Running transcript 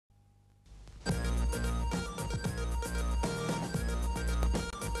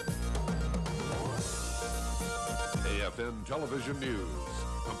AFN television news,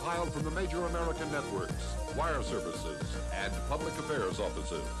 compiled from the major American networks, wire services, and public affairs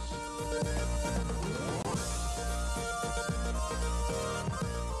offices.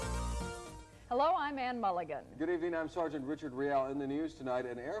 Hello, I'm Ann Mulligan. Good evening, I'm Sergeant Richard Rial. In the news tonight,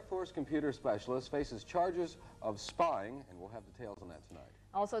 an Air Force computer specialist faces charges of spying, and we'll have details on that tonight.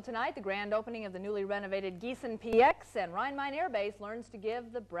 Also tonight, the grand opening of the newly renovated Giessen PX, and Rhein-Main Air Base learns to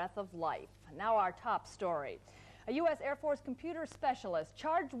give the breath of life. Now our top story. A U.S. Air Force computer specialist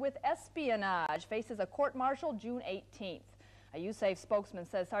charged with espionage faces a court-martial June 18th. A USAFE spokesman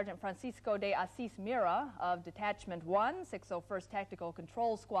says Sergeant Francisco de Assis Mira of Detachment 1, 601st Tactical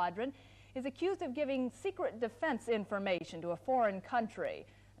Control Squadron, is accused of giving secret defense information to a foreign country.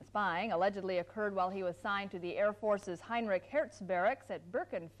 The spying allegedly occurred while he was assigned to the Air Force's Heinrich Hertz barracks at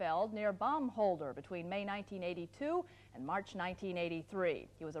Birkenfeld near Baumholder between May 1982 and March 1983.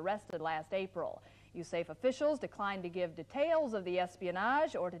 He was arrested last April. USAFE officials declined to give details of the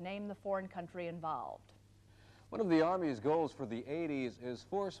espionage or to name the foreign country involved. One of the Army's goals for the 80s is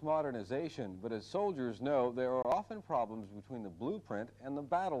force modernization, but as soldiers know, there are often problems between the blueprint and the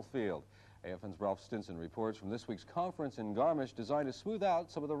battlefield. AFN's Ralph Stinson reports from this week's conference in Garmisch designed to smooth out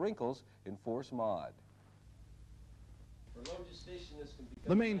some of the wrinkles in force mod.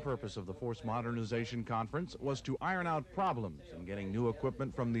 The main purpose of the Force Modernization Conference was to iron out problems in getting new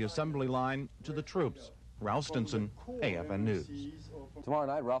equipment from the assembly line to the troops. Ralph Stinson, AFN News. Tomorrow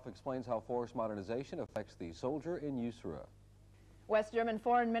night, Ralph explains how force modernization affects the soldier in USERA. West German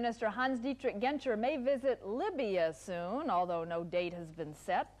Foreign Minister Hans-Dietrich Genscher may visit Libya soon, although no date has been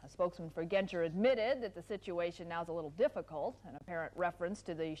set. A spokesman for Genscher admitted that the situation now is a little difficult, an apparent reference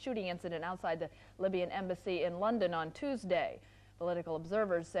to the shooting incident outside the Libyan embassy in London on Tuesday. Political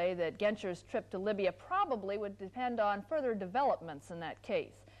observers say that Genscher's trip to Libya probably would depend on further developments in that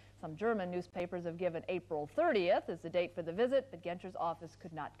case. Some German newspapers have given April 30th as the date for the visit, but Genscher's office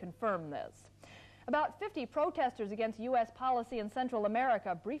could not confirm this. About 50 protesters against U.S. policy in Central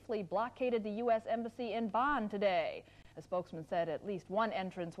America briefly blockaded the U.S. Embassy in Bonn today. A spokesman said at least one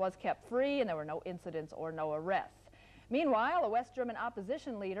entrance was kept free and there were no incidents or no arrests. Meanwhile, a West German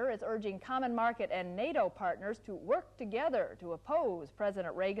opposition leader is urging Common Market and NATO partners to work together to oppose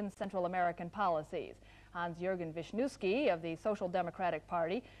President Reagan's Central American policies. Hans-Jürgen Wisniewski of the Social Democratic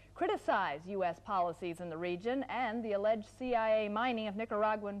Party criticized U.S. policies in the region and the alleged CIA mining of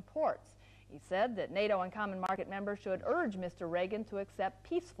Nicaraguan ports. He said that NATO and Common Market members should urge Mr. Reagan to accept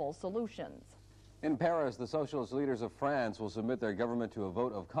peaceful solutions. In Paris, the socialist leaders of France will submit their government to a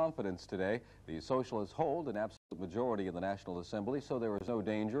vote of confidence today. The socialists hold an absolute majority in the National Assembly, so there is no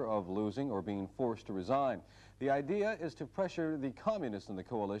danger of losing or being forced to resign. The idea is to pressure the communists in the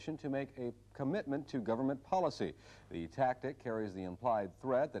coalition to make a commitment to government policy. The tactic carries the implied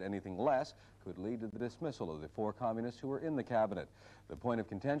threat that anything less could lead to the dismissal of the 4 communists who were in the cabinet. The point of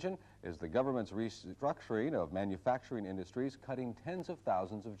contention is the government's restructuring of manufacturing industries, cutting tens of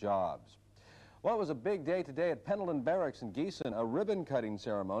thousands of jobs. Well, it was a big day today at Pendleton Barracks in Giessen, a ribbon-cutting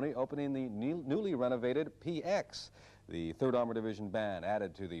ceremony opening the newly renovated PX. The 3rd Armored Division band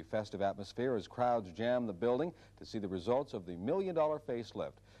added to the festive atmosphere as crowds jammed the building to see the results of the $1 million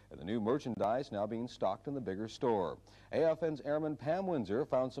facelift and the new merchandise now being stocked in the bigger store. AFN's Airman Pam Windsor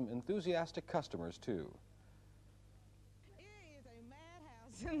found some enthusiastic customers, too.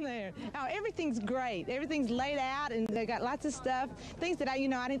 In there. Oh, everything's great. Everything's laid out, and they got lots of stuff. Things that I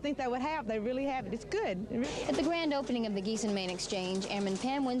didn't think they would have. They really have it. It's good. At the grand opening of the Giessen Main Exchange, Airman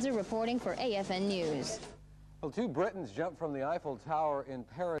Pam Windsor reporting for AFN News. Well, 2 Britons jumped from the Eiffel Tower in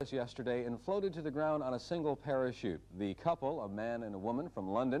Paris yesterday and floated to the ground on a single parachute. The couple, a man and a woman from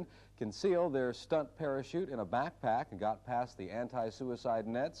London, concealed their stunt parachute in a backpack and got past the anti-suicide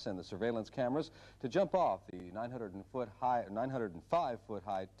nets and the surveillance cameras to jump off the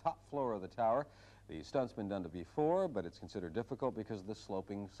 905-foot-high top floor of the tower. The stunt's been done before, but it's considered difficult because of the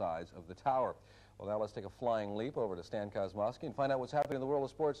sloping sides of the tower. Well, now let's take a flying leap over to Stan Kosmoski and find out what's happening in the world of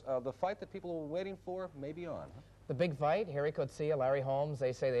sports. The fight that people were waiting for may be on. Huh? The big fight, Harry Coetzee, Larry Holmes,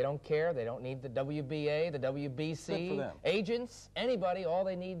 they say they don't care. They don't need the WBA, the WBC, agents, anybody. All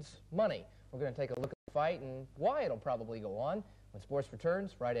they need's money. We're going to take a look at the fight and why it'll probably go on when sports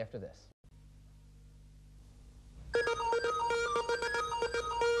returns right after this.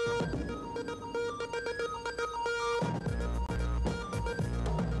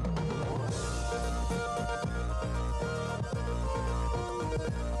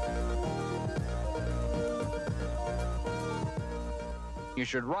 You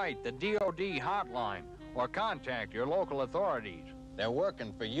should write the DOD hotline or contact your local authorities. They're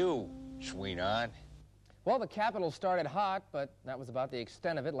working for you, sweetheart. Well, the Capitals started hot, but that was about the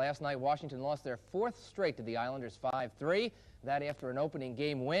extent of it. Last night, Washington lost their 4th straight to the Islanders 5-3. That after an opening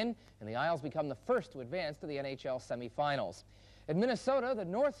game win, and the Isles become the first to advance to the NHL semifinals. In Minnesota, the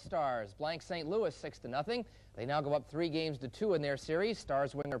North Stars blank St. Louis 6-0. They now go up 3-2 in their series.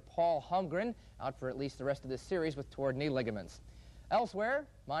 Stars winger Paul Holmgren out for at least the rest of this series with torn knee ligaments. Elsewhere,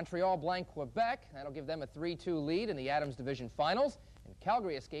 Montreal blank Quebec. That'll give them a 3-2 lead in the Adams Division Finals. And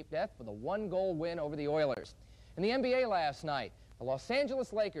Calgary escaped death with a 1-goal win over the Oilers. In the NBA last night, the Los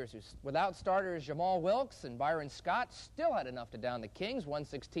Angeles Lakers, without starters Jamal Wilkes and Byron Scott, still had enough to down the Kings,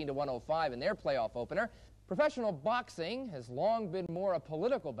 116-105 in their playoff opener. Professional boxing has long been more a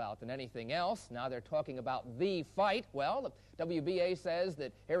political bout than anything else. Now they're talking about the fight. Well, the WBA says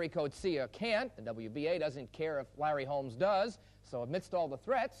that Harry Coetzee can't. The WBA doesn't care if Larry Holmes does. So amidst all the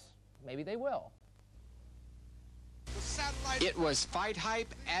threats, maybe they will. It was fight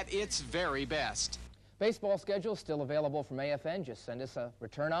hype at its very best. Baseball schedule still available from AFN. Just send us a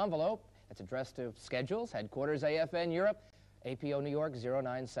return envelope. It's addressed to Schedules, Headquarters AFN Europe, APO New York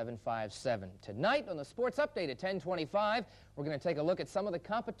 09757. Tonight on the Sports Update at 10:25, we're going to take a look at some of the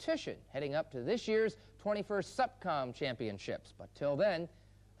competition heading up to this year's 21st SUPCOM Championships. But till then,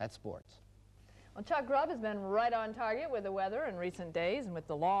 that's sports. Well, Chuck Grubb has been right on target with the weather in recent days, and with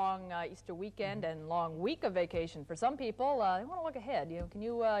the long Easter weekend and long week of vacation for some people, they want to look ahead. Can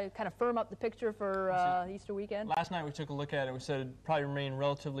you kind of firm up the picture for Easter weekend? Last night we took a look at it. We said it'd probably remain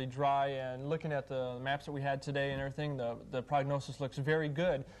relatively dry, and looking at the maps that we had today and everything, the prognosis looks very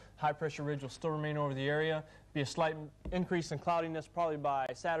good. High pressure ridge will still remain over the area. Be a slight increase in cloudiness probably by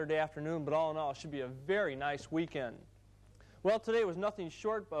Saturday afternoon, but all in all, it should be a very nice weekend. Well, today was nothing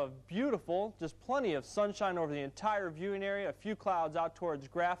short of beautiful, just plenty of sunshine over the entire viewing area, a few clouds out towards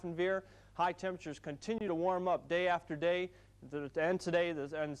Grafenwehr. High temperatures continue to warm up day after day. And today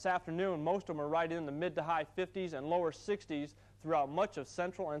and this afternoon, most of them are right in the mid to high 50s and lower 60s throughout much of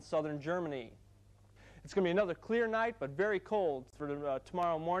central and southern Germany. It's going to be another clear night, but very cold for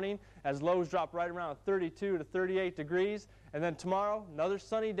tomorrow morning as lows drop right around 32 to 38 degrees. And then tomorrow, another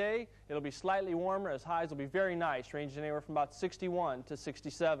sunny day. It'll be slightly warmer as highs will be very nice, ranging anywhere from about 61 to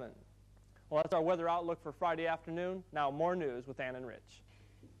 67. Well, that's our weather outlook for Friday afternoon. Now more news with Ann and Rich.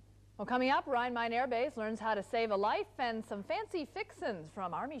 Well, coming up, Rhein-Main Air Base learns how to save a life and some fancy fixins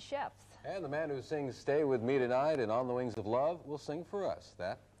from Army chefs. And the man who sings Stay With Me Tonight and On the Wings of Love will sing for us.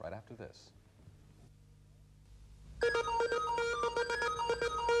 That right after this.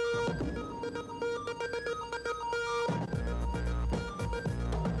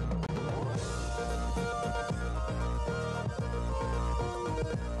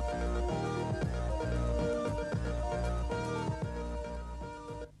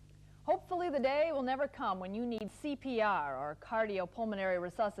 Hopefully the day will never come when you need CPR or cardiopulmonary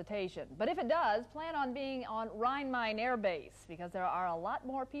resuscitation. But if it does, plan on being on Rhein-Main Air Base, because there are a lot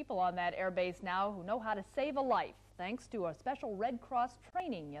more people on that air base now who know how to save a life, thanks to a special Red Cross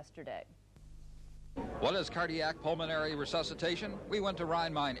training yesterday. What is cardiac pulmonary resuscitation? We went to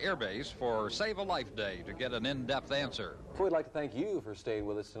Rhein-Main Air Base for Save a Life Day to get an in-depth answer. We'd like to thank you for staying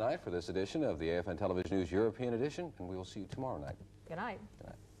with us tonight for this edition of the AFN Television News European Edition, and we will see you tomorrow night. Good night. Good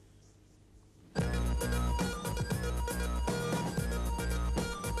night.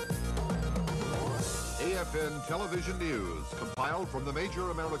 AFN Television News, compiled from the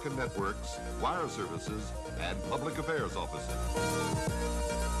major American networks, wire services, and public affairs offices.